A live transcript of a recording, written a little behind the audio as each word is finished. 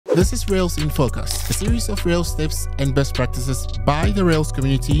This is Rails in Focus, a series of Rails tips and best practices by the Rails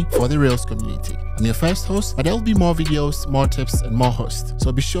community for the Rails community. I'm your first host, but there will be more videos, more tips, and more hosts.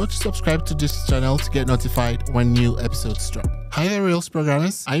 So be sure to subscribe to this channel to get notified when new episodes drop. Hi there, Rails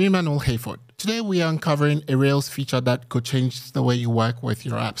programmers. I'm Emmanuel Hayford. Today we are uncovering a Rails feature that could change the way you work with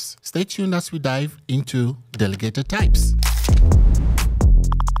your apps. Stay tuned as we dive into delegated types.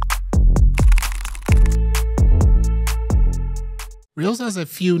 Rails has a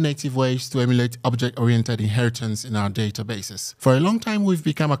few native ways to emulate object-oriented inheritance in our databases. For a long time, we've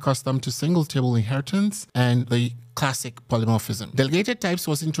become accustomed to single-table inheritance and the classic polymorphism. Delegated types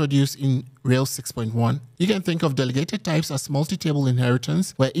was introduced in Rails 6.1. You can think of delegated types as multi-table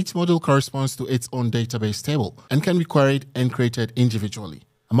inheritance, where each module corresponds to its own database table and can be queried and created individually.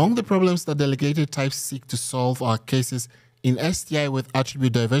 Among the problems that delegated types seek to solve are cases in STI with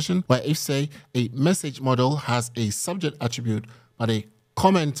attribute diversion, where if, say, a message model has a subject attribute, but a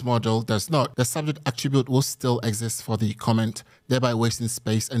comment model does not, the subject attribute will still exist for the comment, thereby wasting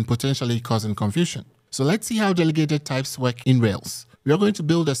space and potentially causing confusion. So let's see how delegated types work in Rails. We are going to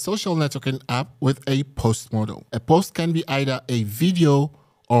build a social networking app with a post model. A post can be either a video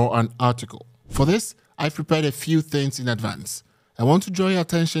or an article. For this, I've prepared a few things in advance. I want to draw your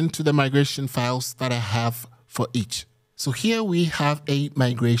attention to the migration files that I have for each. So here we have a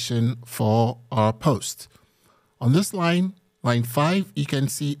migration for our post. On this line 5, you can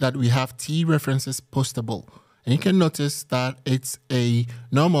see that we have T references postable. And you can notice that it's a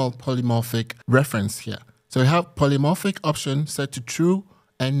normal polymorphic reference here. So we have polymorphic option set to true,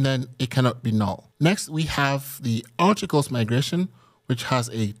 and then it cannot be null. Next, we have the articles migration, which has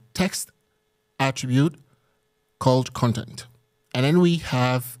a text attribute called content. And then we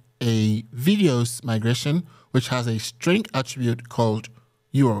have a videos migration, which has a string attribute called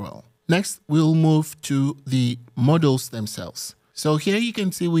URL. Next, we'll move to the models themselves. So here you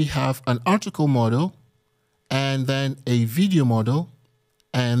can see we have an article model, and then a video model,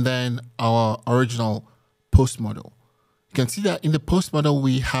 and then our original post model. You can see that in the post model,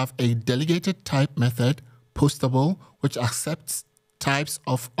 we have a delegated type method, postable, which accepts types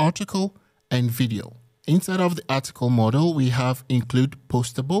of article and video. Inside of the article model, we have include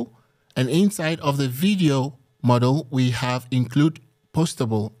postable, and inside of the video model, we have include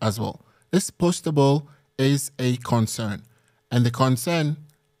postable as well. This postable is a concern, and the concern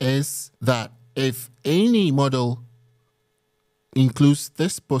is that if any model includes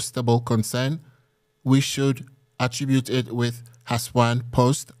this postable concern, we should attribute it with #1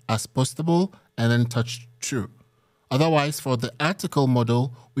 post as postable and then touch true. Otherwise, for the article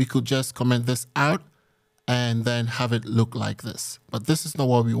model, we could just comment this out and then have it look like this. But this is not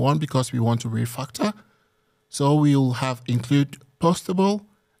what we want because we want to refactor. So we will have include postable,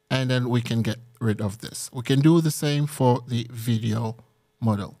 and then we can get rid of this. We can do the same for the video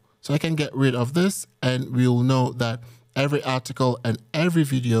model. So I can get rid of this, and we'll know that every article and every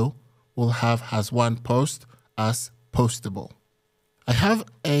video will have #1 post as postable. I have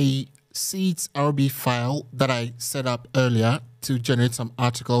a seeds RB file that I set up earlier to generate some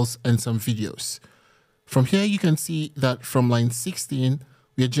articles and some videos. From here, you can see that from line 16,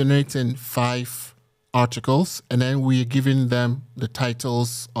 we are generating 5 articles, and then we are giving them the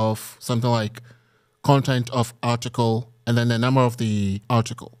titles of something like content of article and then the number of the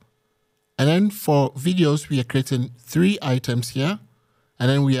article. And then for videos, we are creating 3 items here, and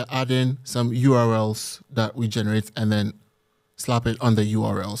then we are adding some URLs that we generate and then slap it on the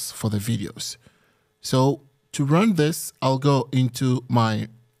URLs for the videos. So to run this, I'll go into my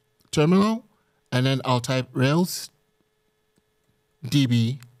terminal, and then I'll type Rails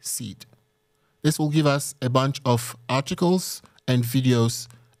db seed. This will give us a bunch of articles and videos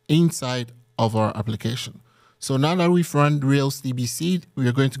inside of our application. So now that we've run Rails db seed, we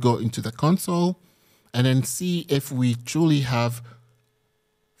are going to go into the console and then see if we truly have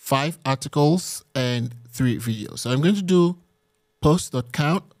 5 articles and 3 videos. So I'm going to do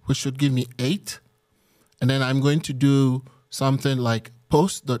post.count, which should give me 8. And then I'm going to do something like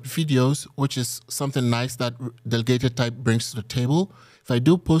post.videos, which is something nice that delegated type brings to the table. If I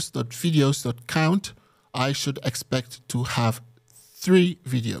do post.videos.count, I should expect to have 3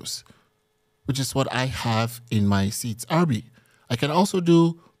 videos, which is what I have in my seeds RB. I can also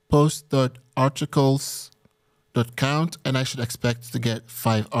do post.articles.count, and I should expect to get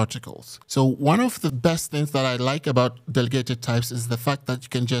 5 articles. So one of the best things that I like about delegated types is the fact that you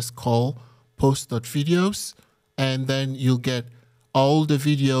can just call post.videos, and then you'll get all the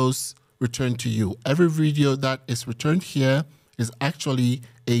videos returned to you. Every video that is returned here is actually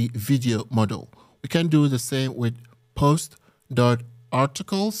a video model. We can do the same with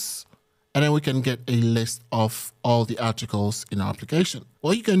post.articles, and then we can get a list of all the articles in our application.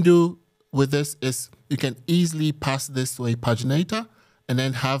 What you can do with this is you can easily pass this to a paginator and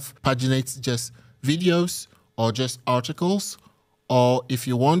then have paginate just videos or just articles. Or if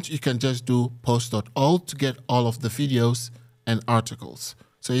you want, you can just do post.all to get all of the videos and articles.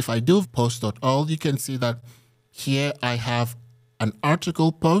 So if I do post.all, you can see that here I have an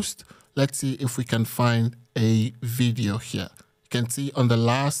article post. Let's see if we can find a video here. You can see on the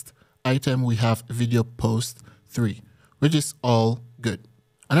last item, we have video post 3, which is all good.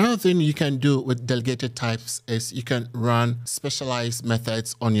 Another thing you can do with delegated types is you can run specialized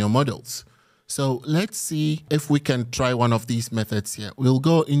methods on your models. So let's see if we can try one of these methods here. We'll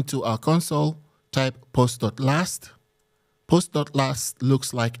go into our console, type post.last. Post.last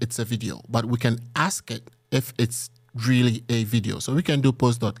looks like it's a video, but we can ask it if it's really a video. So we can do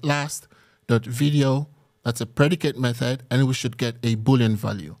post.last.video. That's a predicate method, and we should get a Boolean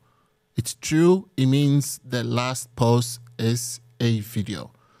value. It's true. It means the last post is a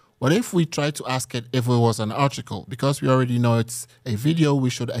video. What if we try to ask it if it was an article? Because we already know it's a video, we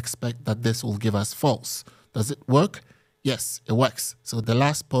should expect that this will give us false. Does it work? Yes, it works. So the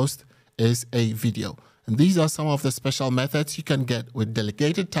last post is a video. And these are some of the special methods you can get with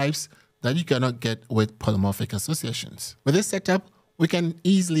delegated types that you cannot get with polymorphic associations. With this setup, we can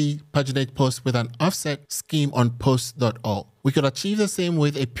easily paginate posts with an offset scheme on post.all. We could achieve the same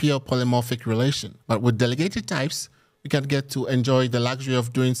with a pure polymorphic relation, but with delegated types, we can get to enjoy the luxury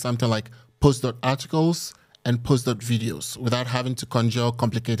of doing something like post.articles and post.videos without having to conjure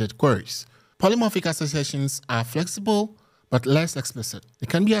complicated queries. Polymorphic associations are flexible, but less explicit. They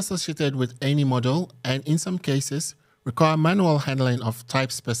can be associated with any model and in some cases require manual handling of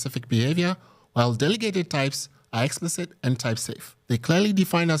type-specific behavior, while delegated types are explicit and type-safe. They clearly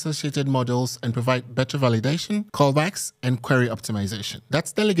define associated models and provide better validation, callbacks, and query optimization.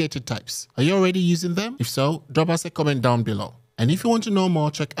 That's delegated types. Are you already using them? If so, drop us a comment down below. And if you want to know more,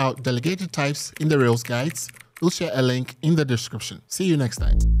 check out delegated types in the Rails guides. We'll share a link in the description. See you next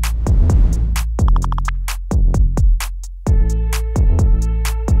time.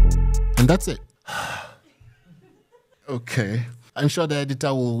 And that's it. Okay. I'm sure the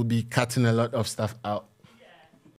editor will be cutting a lot of stuff out.